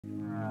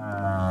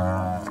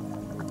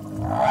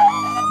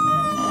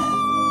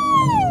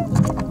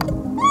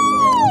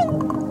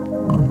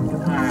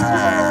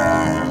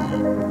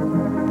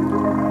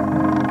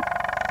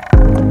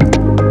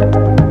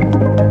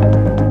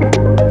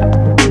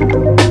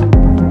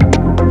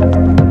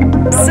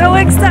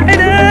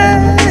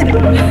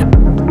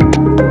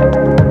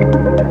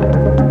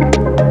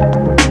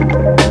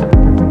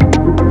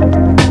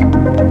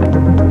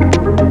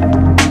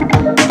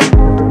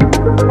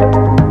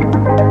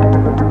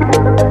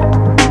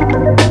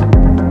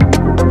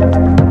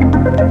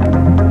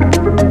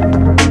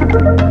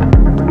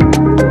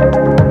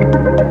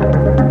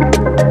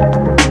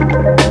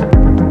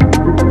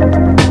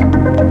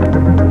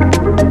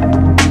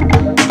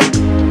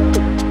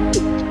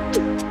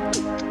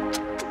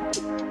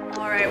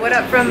What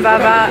up from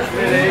Vava'u?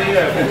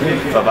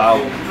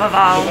 Vava'u.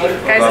 Vava'u.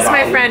 Guys, this is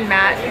my friend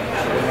Matt.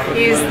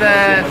 He's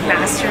the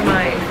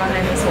mastermind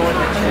behind this whole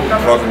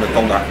adventure. Welcome to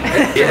Tonga.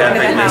 The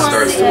epicness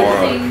starts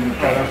tomorrow.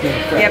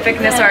 The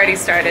epicness already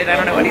started. I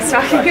don't know what he's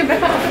talking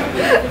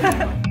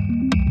about.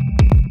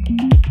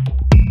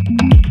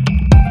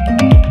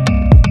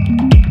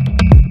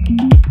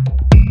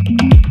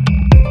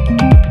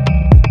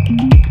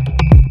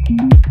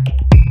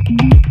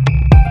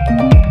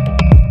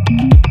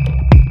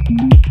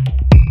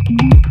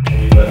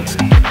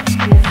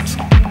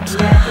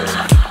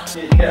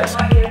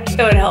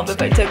 It would help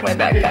if I took my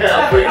backpack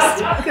off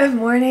first. Good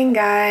morning,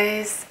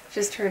 guys.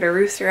 Just heard a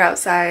rooster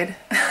outside.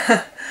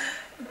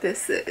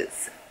 This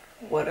is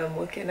what I'm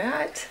looking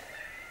at.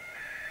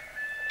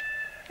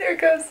 There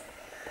it goes.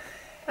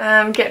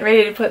 I'm getting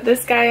ready to put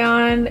this guy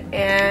on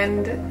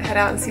and head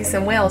out and see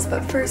some whales,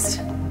 but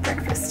first,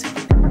 breakfast.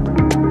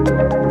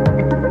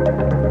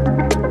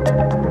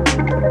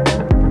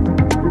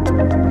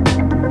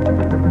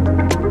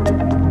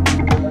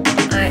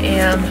 I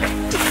am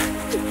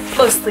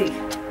mostly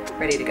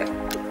ready to go.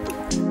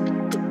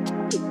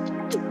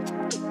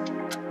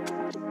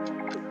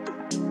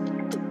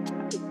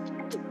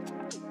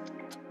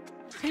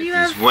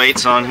 These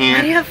weights on here.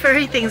 Why do you have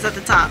furry things at the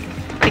top?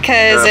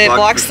 Because it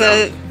blocks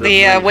the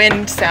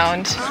wind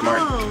sound. Smart.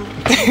 Oh.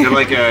 They're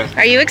like a...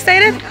 Are you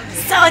excited?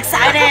 So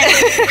excited!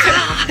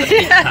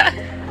 Yeah.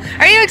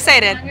 Are you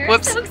excited?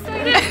 Whoops. So excited.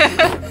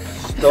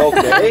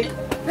 Okay.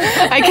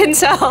 I can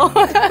tell.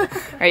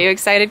 Are you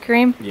excited,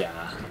 Kareem? Yeah.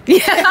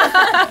 Yeah.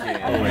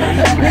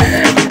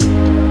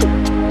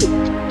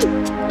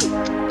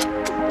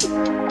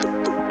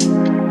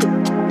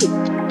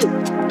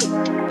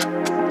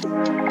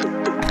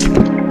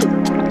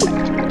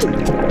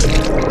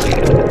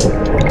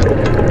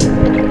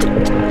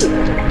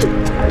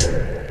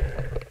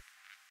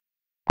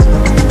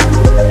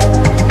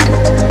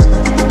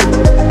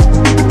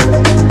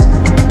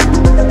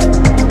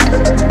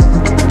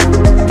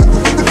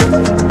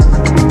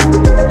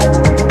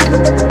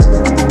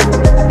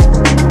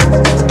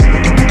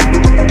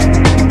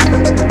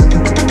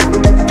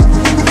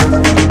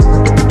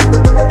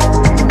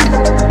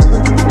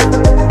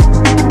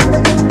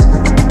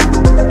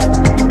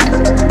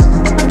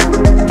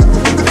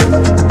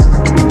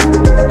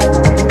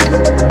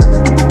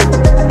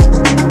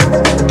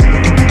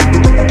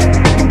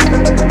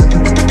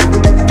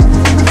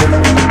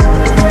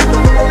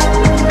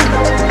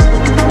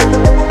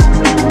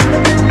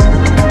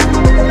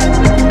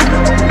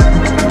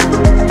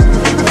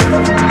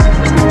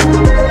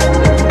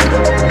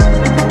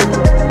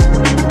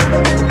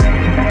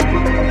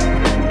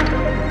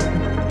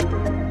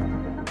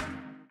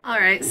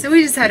 So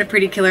we just had a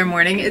pretty killer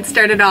morning. It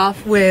started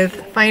off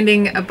with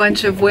finding a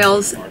bunch of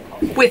whales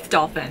with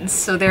dolphins.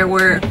 So there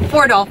were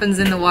 4 dolphins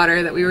in the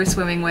water that we were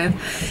swimming with.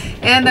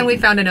 And then we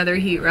found another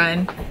heat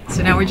run.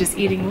 So now we're just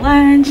eating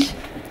lunch.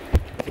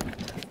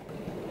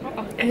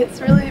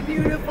 It's really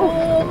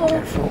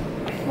beautiful.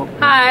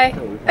 Hi.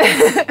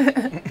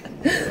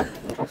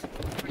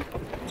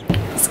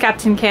 It's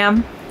Captain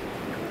Cam.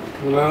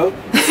 Hello?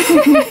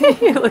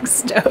 You look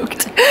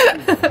stoked.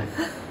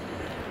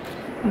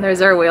 And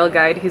there's our whale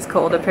guide. He's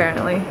cold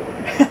apparently.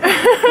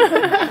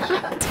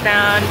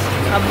 Found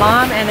a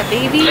mom and a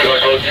baby.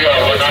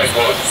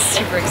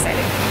 Super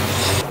exciting.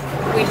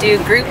 We do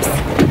groups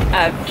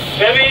of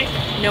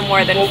no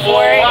more than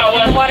 4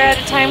 in the water at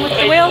a time with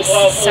the whales.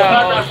 So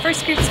the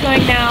first group's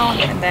going now,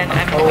 and then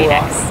I'm going to be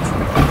next.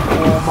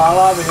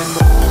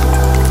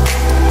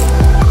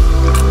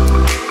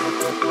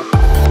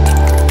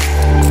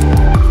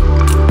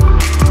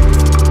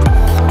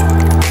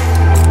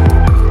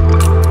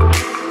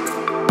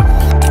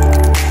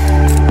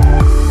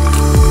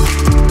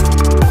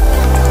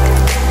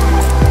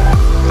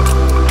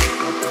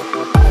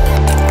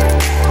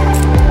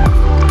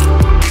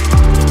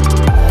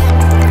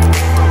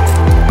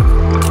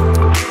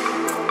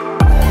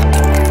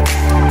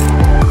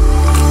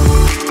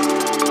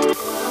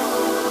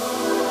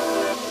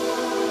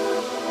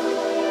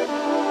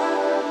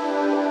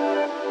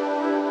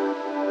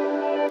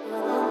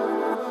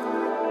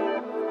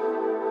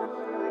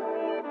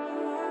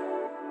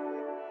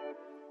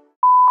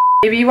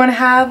 Maybe you want to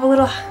have a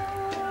little...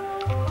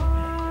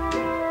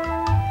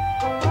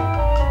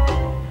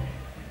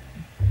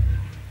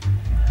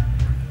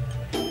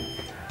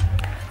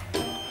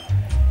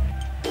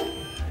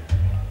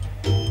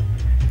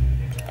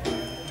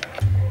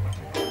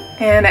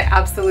 And I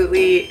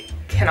absolutely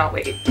cannot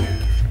wait.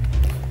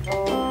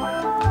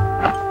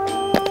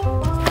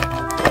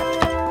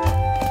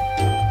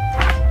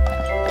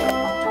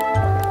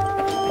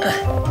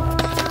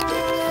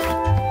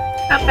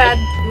 Not bad.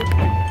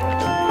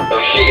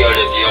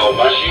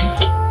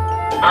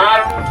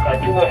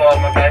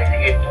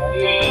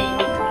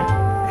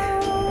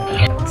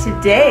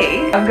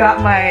 Today, I've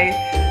got my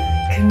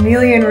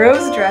chameleon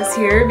rose dress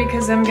here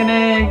because I'm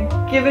gonna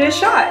give it a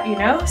shot, you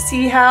know?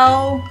 See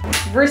how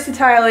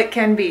versatile it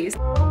can be.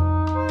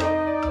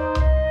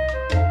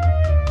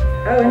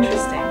 Oh,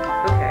 interesting.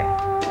 Okay.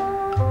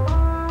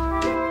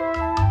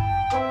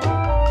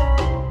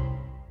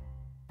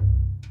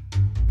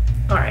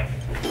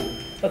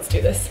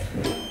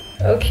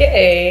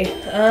 Okay,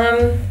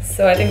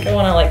 so I think I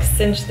want to like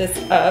cinch this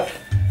up.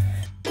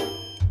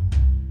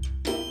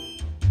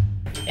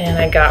 And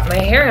I got my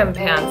harem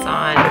pants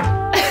on.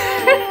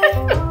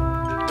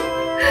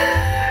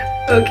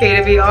 Okay,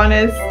 to be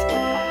honest,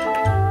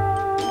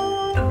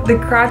 the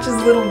crotch is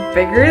a little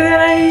bigger than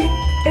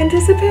I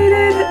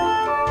anticipated.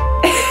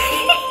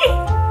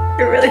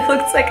 It really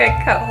looks like I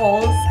cut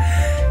holes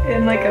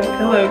in like a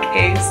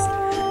pillowcase.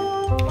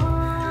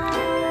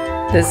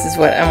 This is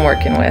what I'm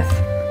working with.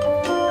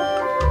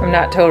 I'm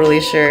not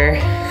totally sure